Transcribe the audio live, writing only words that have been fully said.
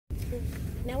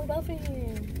Now we're both in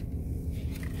here.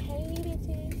 Hey,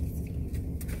 bitches.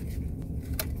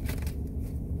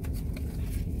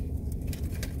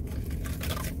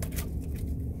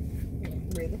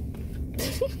 Really?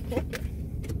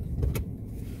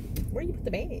 Where you put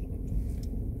the bag?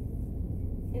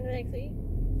 In the next seat.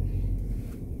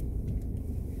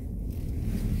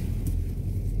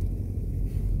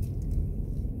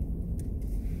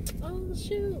 Oh,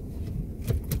 shoot.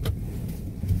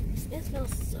 It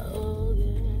smells so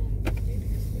good.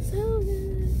 So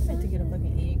good. I had to get a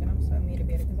fucking egg and I'm so mad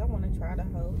about it because I want to try the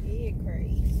whole egg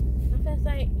craze. I'm gonna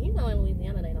say, you know, in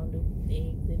Louisiana they don't do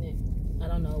eggs in it. I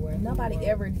don't know where. Nobody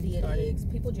ever did eggs.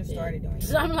 People just started doing it.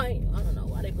 So I'm like, I don't know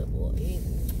why they put boiled eggs.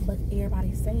 But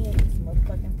everybody's saying it's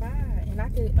motherfucking fire. And I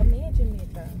could imagine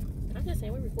it though. I'm just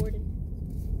saying we're recording.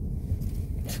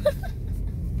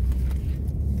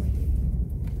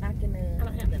 I can I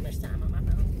don't have that much time on my phone.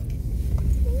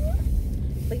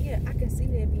 But yeah, I can see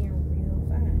that being real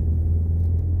fine.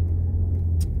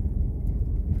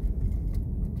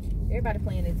 Everybody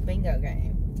playing this bingo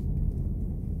game.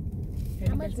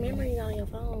 How much memory is on your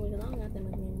phone? Because I don't got that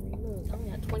much memory. Look, I only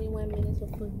got 21 minutes of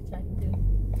footage I can do.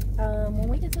 When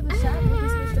we get to the shop, we can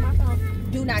switch to my phone.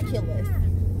 Do not kill us.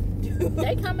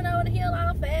 They coming over the hill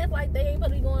all fast, like they ain't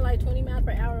supposed to be going like 20 miles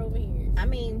per hour over here. I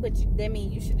mean, but that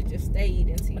means you should have just stayed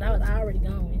until. But I was already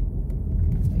going.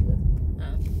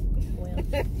 Well,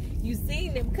 you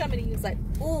seen them coming and you was like,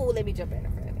 ooh, let me jump in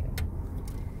front of them.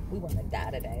 We want to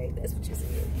die today. That's what you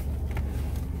said.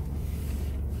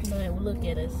 But look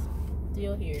at us.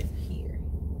 Still here. Here.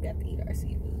 Got to eat our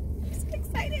seafood. I'm so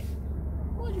excited.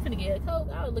 What was you finna get? A Coke?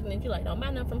 I was looking at you like, don't buy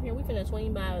nothing from here. We finna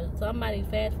swing by somebody's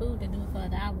fast food to do it for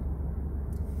 $1.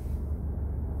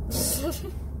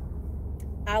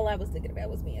 All I was thinking about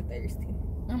was being thirsty.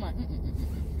 I'm like,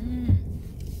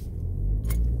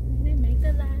 They make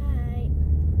the light.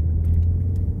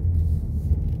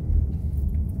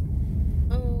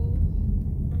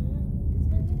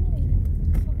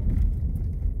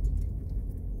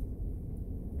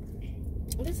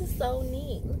 This is so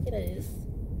neat. Look at this.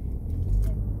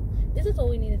 This is what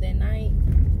we needed that night.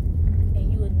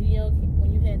 And you was video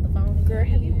when you had the phone. Girl,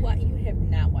 have you watched? You have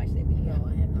not watched that video. No,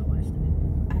 I have not watched the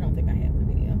video. I don't think I have the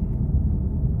video.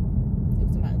 It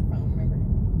was on my other phone, remember?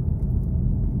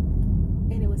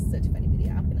 And it was such a funny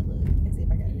video. I'm gonna look and see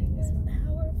if I got it in this one.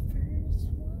 Our first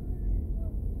one.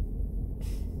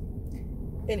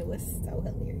 And it was so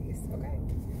hilarious. Okay.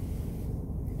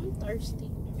 I'm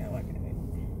thirsty. Oh, I got it.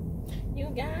 You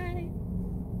got it.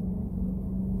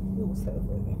 It was so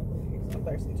fucking hilarious. I'm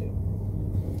thirsty too.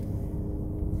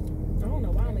 I don't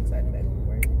know why I'm excited about going to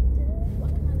work. Why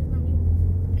am I listening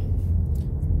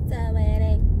to So at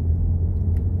it.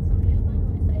 Sorry, I want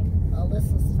to say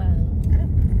Alyssa's phone.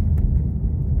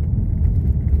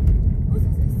 Whose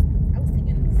is this? I was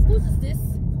thinking this. Whose is this?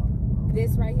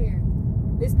 This right here.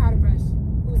 This powder brush.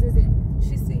 Whose is it?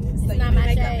 She says. It's So not you do my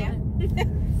makeup shade. now?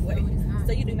 No, it is not.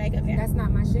 So you do makeup now? That's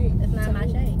not my shade. That's not my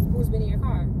shade. Who's been in your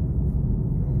car?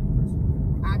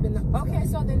 I've been. Okay,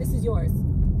 so then this is yours.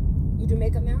 You do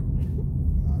makeup now?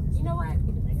 You know what?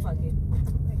 Fuck it.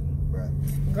 Right.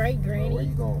 Great granny. Where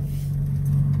you going?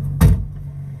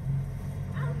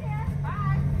 I don't care.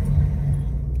 Bye.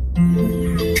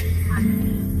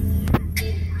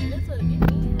 Alyssa,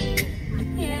 get me.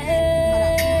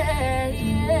 Yes.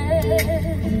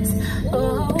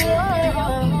 Oh.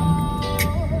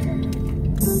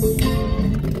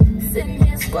 Sitting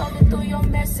here scrolling through your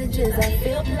messages, I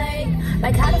feel played.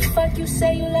 Like how the fuck you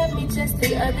say you love me just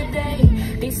the other day?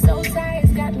 These soul ties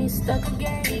got me stuck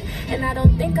again. And I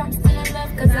don't think I'm still in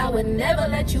love, cause I would never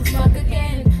let you fuck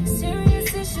again.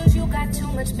 Serious issues, you got too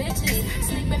much bitches.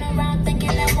 Sleeping around thinking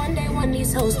that one day one of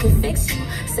these hoes can fix you.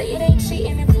 Say it ain't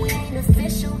cheating if we ain't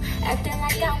official. Acting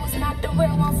like I was not the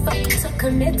real one for you to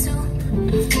commit to.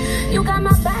 You got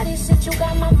my body, shit, you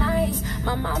got my mind.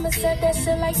 My mama said that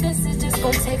shit like this is just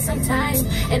gonna take some time.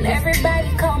 And everybody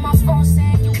call my phone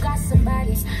saying you got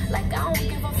somebody. Like I don't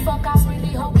give a fuck, I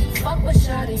really hope you fuck with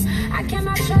shorties. I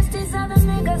cannot trust these other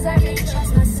niggas, I can't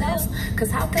trust myself. Cause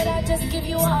how could I just give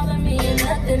you all of me and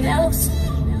nothing else?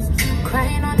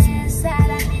 Crying on the inside,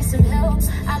 I need some help.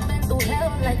 I've been through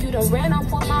hell like you done ran off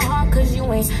with my heart. Cause you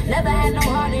ain't never had no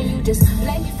heart and you just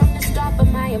blame me from the start. But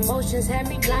my emotions had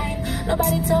me blind.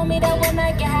 Nobody told me that one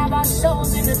night can have our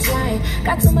souls intertwined.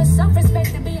 Got too much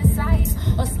self-respect to be a size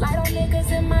or slide on niggas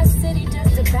in my city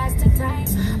just to pass the time.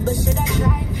 But shit, I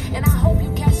tried, and I hope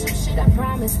you catch some shit, I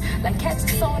promise. Like catch a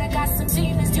soul that got some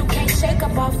demons you can't shake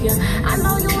up off you. I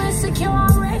know you insecure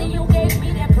already, you gave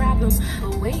me that problem.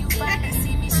 But when you finally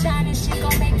see me shining, shit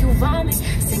gon' make you vomit.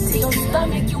 Sick to your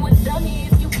stomach, you a dummy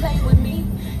if you play with me.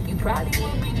 You probably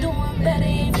would be doing better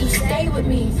if you stay with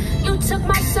me. You took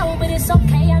my soul, but it's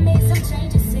okay, I made some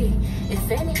changes, see. If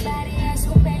anybody asks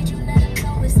who made you, let them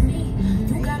know it's me.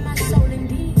 You got my soul in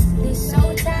these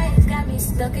soul ties, got me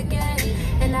stuck again.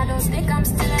 And I don't think I'm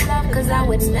still in love, cause I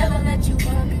would never let you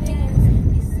fuck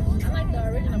again. I like the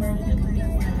original version.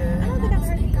 I don't think I've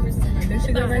heard the original. There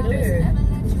she go right there.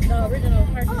 The original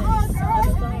person.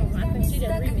 I think she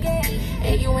just remixed.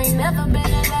 And you ain't never been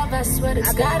in love, I swear to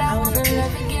God, I wanna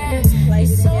love again.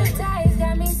 These soul ties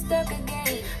got me stuck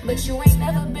again. But you ain't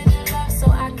never been in love, so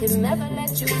I could never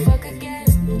let you fuck again.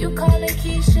 You calling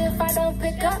Keisha if I don't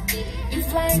pick up. You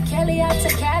flying Kelly out to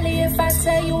Cali if I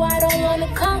tell you I don't wanna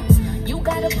come. You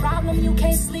got a problem, you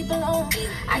can't sleep alone.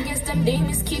 I guess them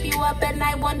demons keep you up at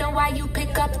night, wonder why you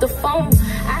pick up the phone.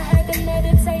 I had to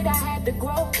meditate, I had to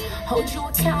grow. Hold you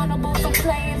accountable for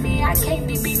playing me, I can't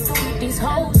be beefing with these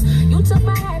hoes. You took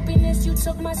my happiness, you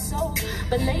took my soul.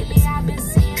 But lately I've been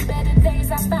seeing better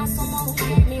days, I found someone who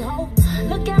gave me hope.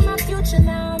 Look at my future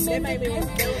now, I'm independent.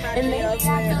 And lately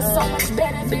I feel so much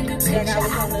better, bigger picture. Like I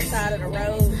was on the side of the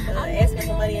road asking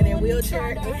for money in their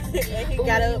wheelchair, and he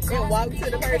got up and walked to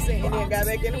the person and then got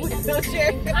back in the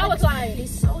wheelchair. I was like,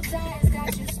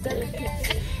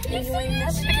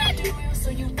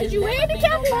 did you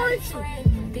handicap or aren't you?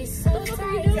 He said, I'm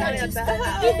talking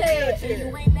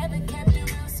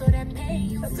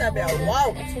about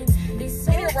walk. He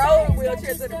didn't roll the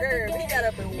wheelchair to the girl. He got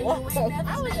up and walked.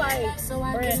 I was like,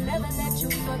 Brett.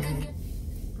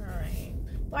 Alright.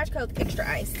 Large Coke, extra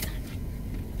ice.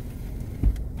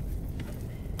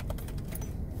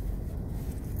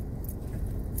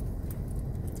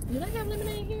 Do they have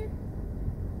lemonade here?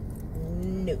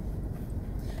 No.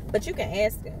 But you can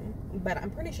ask them. But I'm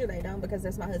pretty sure they don't because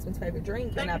that's my husband's favorite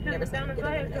drink. And I've never seen him get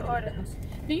a lemonade.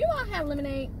 Do you all have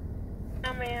lemonade?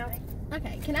 No, ma'am.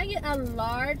 Okay, can I get a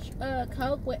large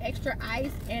Coke with extra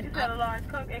ice? And You got a large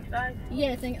Coke, extra ice?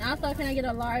 yes, and also can I get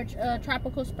a large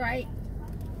tropical Sprite?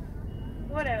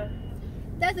 What else?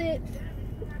 That's it.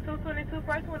 222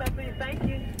 price one up, please. Thank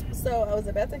you. So I was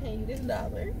about to hand you this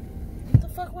 $1. What the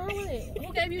fuck wrong with it?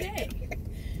 Who gave you that?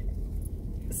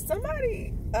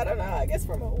 Somebody, I don't know, I guess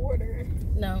from an order.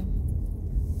 No.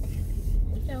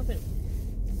 You can't open it.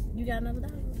 You got another $1?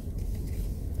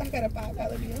 I got a $5 bill. I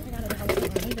got a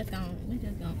 $1. We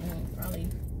just gonna probably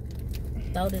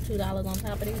throw the $2 on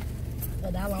top of this.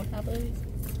 $1 on top of this.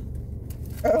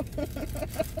 Oh.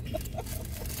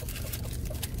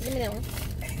 Give me that one.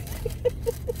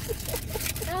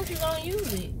 How you gonna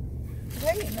use it?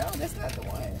 Hey, no, that's not the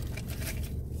one.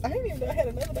 I didn't even know I had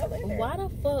another $1 in there. Why the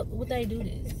fuck would they do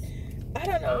this? I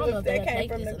don't know if they'll that came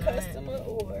take from the this or not. customer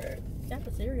or... Got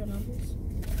the serial numbers.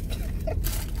 I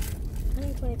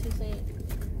need 22 cents.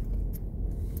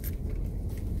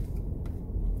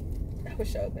 I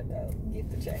was hoping though, get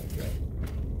the change up.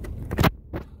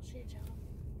 Oh shit, y'all.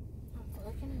 I'm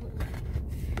fucking with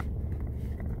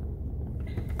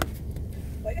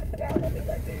Why you gotta put it out on me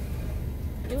like that?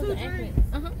 it. Was an accident.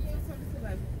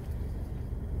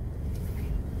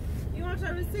 You want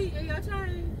your receipt or your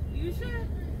change? You sure?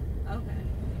 Okay.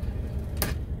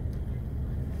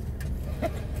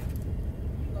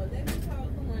 Well, let me call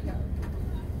the window.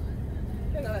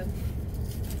 Hello.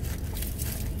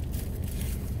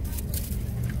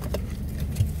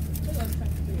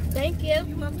 Thank you.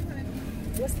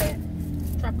 What's that?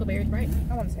 Tropical berries, right?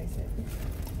 I want to taste it.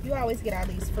 You always get all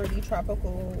these fruity,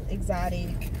 tropical,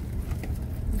 exotic.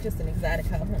 Just an exotic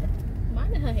hoe, huh?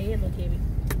 Mine and her head look heavy.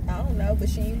 I don't know, but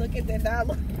she ain't look at that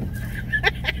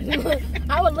 $1.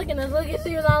 I was looking to look and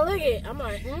she was all looking. I'm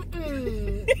like, I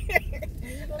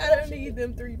don't need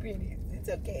them 3 pennies. It's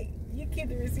okay. You keep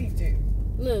the receipt too.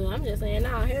 Look, I'm just saying,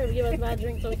 nah, here, give us my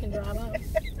drink so we can drive off.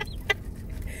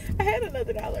 I had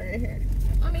another $1 in here.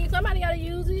 I mean, somebody gotta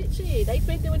use it. Shit, they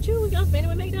spent it with you, we gonna spend it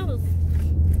with McDonald's.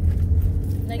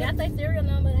 They got their serial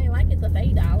number, they ain't like it's a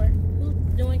fake $1. Who's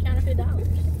doing counterfeit dollars?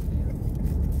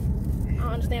 I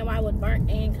don't understand why it was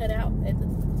burnt and cut out at the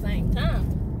same time.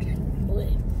 But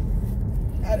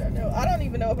I don't know. I don't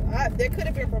even know if that could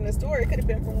have been from the store. It could have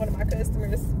been from one of my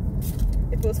customers.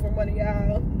 If it was from one of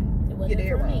y'all, it wasn't you're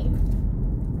there for me.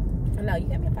 wrong. I know, you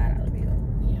got me a $5 bill.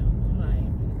 Yeah, I'm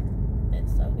like,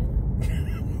 that's so good.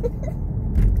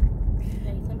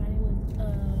 Hey, somebody with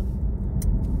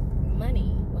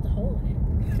money with a hole in it.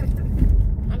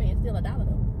 I mean, it's still $1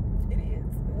 though. It is.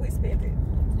 We spent it.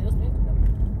 Still spent it though.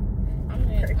 I'm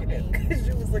Cracking up because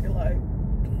you was looking like,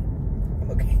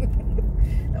 I'm okay.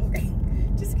 I'm okay.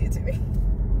 Just get to me.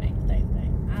 Thanks.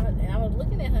 I was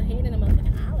looking at her head and the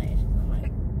motherfucking eyelashes. I'm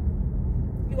like,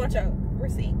 You want your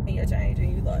receipt and your change,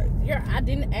 and you like, I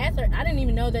didn't ask her. I didn't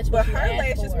even know that's what but she her asked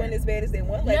lashes for. weren't as bad as that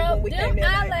one lady No, when we came them there.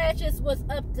 eyelashes was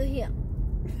up to him.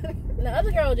 The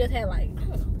other girl just had like, I don't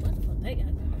know what the fuck they got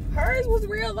going on. Hers was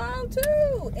real long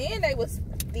too, and they was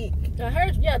thick.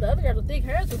 Hers, yeah, the other girl was thick.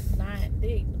 Hers was not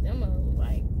thick. But them was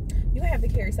like, you have to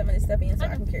carry some of this stuff in so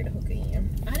I can carry the hookah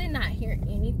in. I did not hear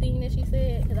anything that she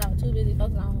said because I was too busy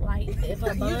focusing on like if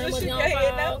her bun was gonna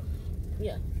fall.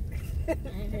 Yeah. I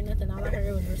didn't hear nothing. All I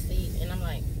heard was receipt, and I'm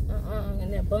like,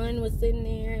 and that bun was sitting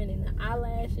there, and then the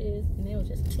eyelashes, and it was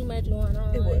just too much going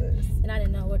on. It was, and I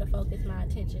didn't know where to focus my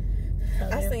attention. So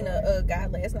I seen a guy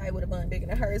last night with a bun bigger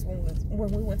than hers when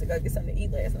we went to go get something to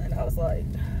eat last night. I was like,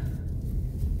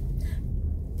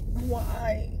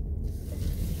 why?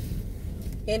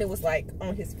 And it was like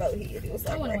on his forehead. It was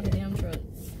like I want one of them trucks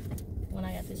when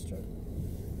I got this truck.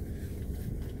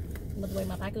 But the way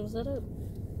my pocket was set up.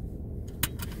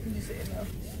 You said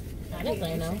no. I didn't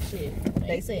say no. Shit.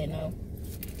 They said no.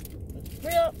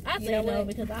 Real, I said no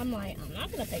because I'm like, I'm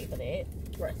not gonna pay for that.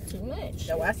 Right. Too much.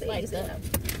 No, I said like you said no.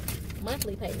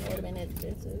 Monthly payment would have been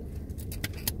expensive.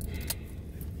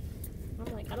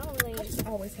 I'm like, I don't really. I just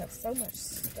always have so much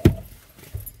stuff.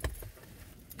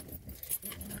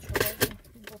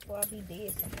 Before I be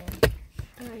dead something.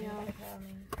 Alright, y'all.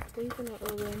 Please in the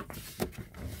oven.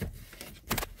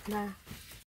 Nah.